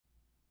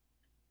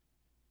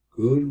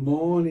Good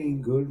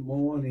morning,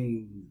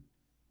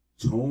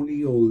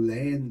 Tony,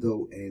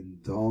 Orlando,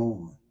 and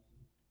Dawn.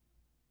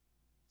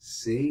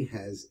 Say,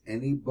 has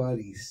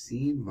anybody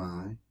seen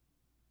my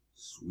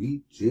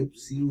sweet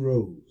Gypsy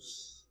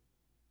Rose?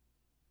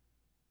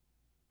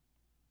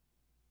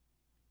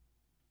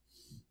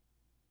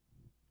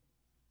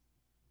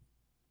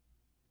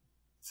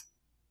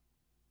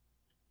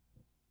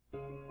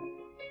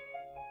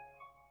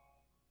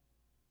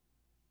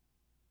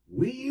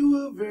 We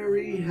were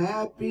very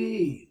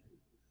happy.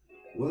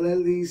 Well, at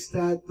least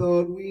I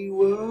thought we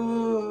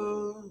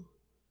were.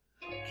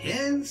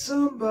 Can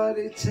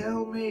somebody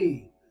tell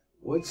me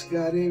what's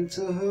got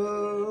into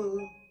her?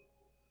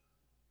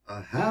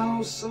 A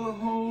house, a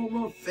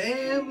home, a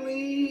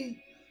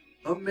family,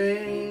 a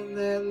man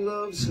that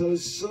loves her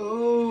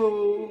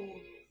so.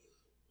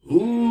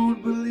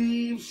 Who'd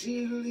believe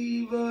she'd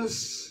leave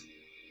us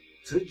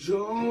to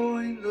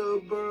join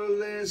the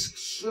burlesque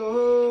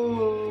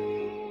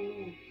show?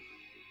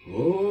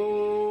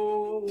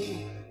 Oh,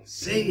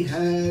 say,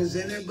 has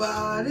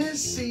anybody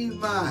seen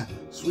my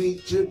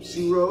sweet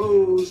Gypsy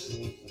Rose?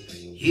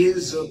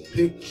 Here's a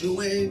picture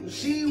when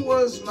she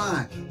was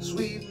my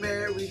sweet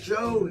Mary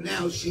Jo.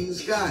 Now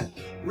she's got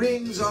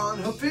rings on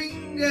her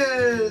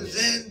fingers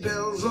and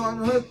bells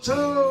on her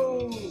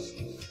toes.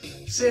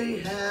 Say,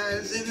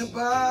 has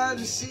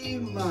anybody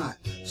seen my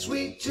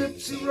sweet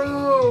Gypsy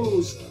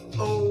Rose?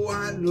 Oh,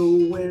 I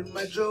know when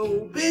my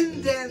Jo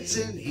been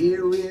dancing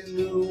here in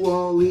New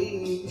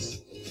Orleans,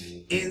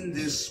 in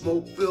this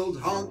smoke-filled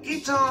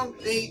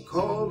honky-tonk they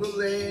call the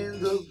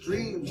land of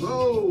dreams.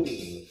 Oh,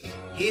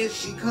 here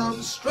she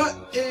comes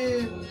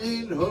strutting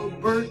in her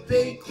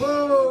birthday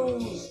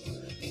clothes.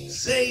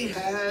 Say,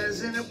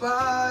 has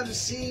anybody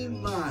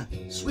seen my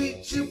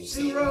sweet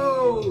Gypsy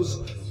Rose?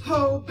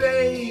 Oh,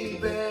 baby,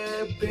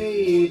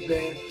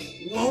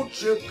 baby,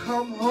 won't you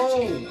come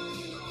home?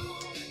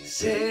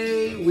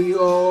 Say, we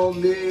all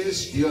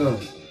miss you.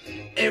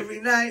 Every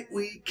night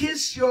we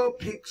kiss your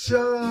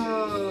picture.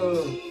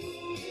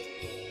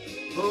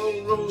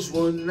 Oh, Rose,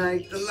 one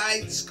night the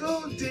lights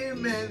go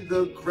dim and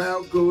the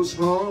crowd goes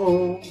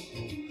home.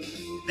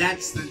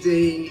 That's the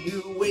day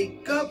you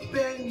wake up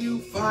and you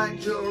find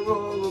you're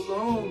all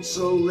alone.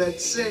 So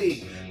let's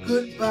say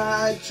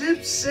goodbye,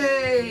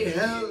 Gypsy.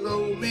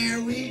 Hello,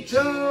 Mary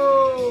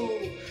Jo.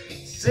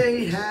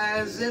 Say,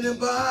 has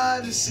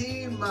anybody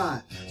seen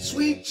my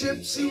sweet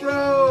Gypsy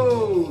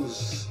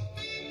Rose?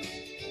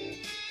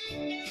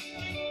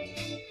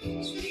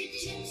 Sweet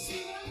Gypsy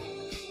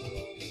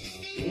Rose.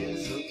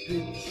 Here's a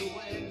picture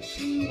when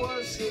she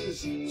was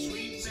his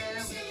sweet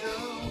Mary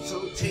Jo.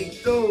 So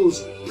take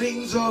those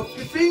rings off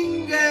your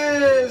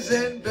fingers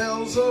and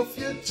bells off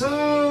your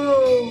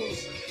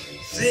toes.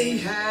 Say,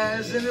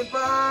 has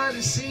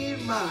anybody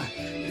seen my,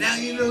 now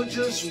you know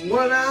just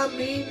what I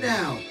mean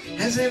now.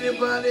 Has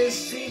anybody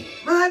seen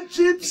my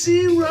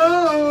Gypsy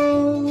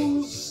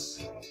Rose?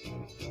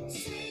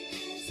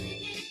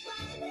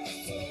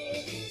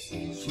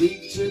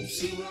 Sweet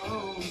Gypsy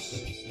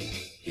Rose.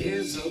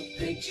 Here's a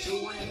picture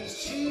when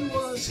she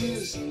was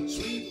his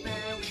sweet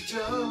Mary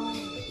Jo.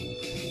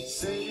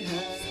 Say,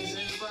 has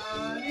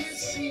anybody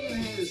seen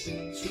his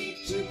sweet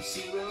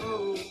Gypsy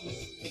Rose?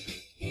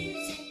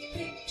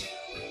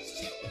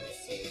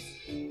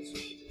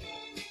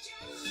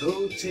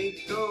 So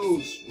take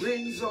those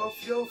rings off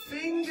your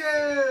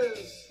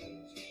fingers.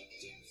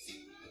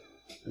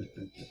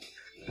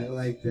 I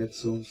like that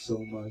song so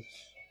much.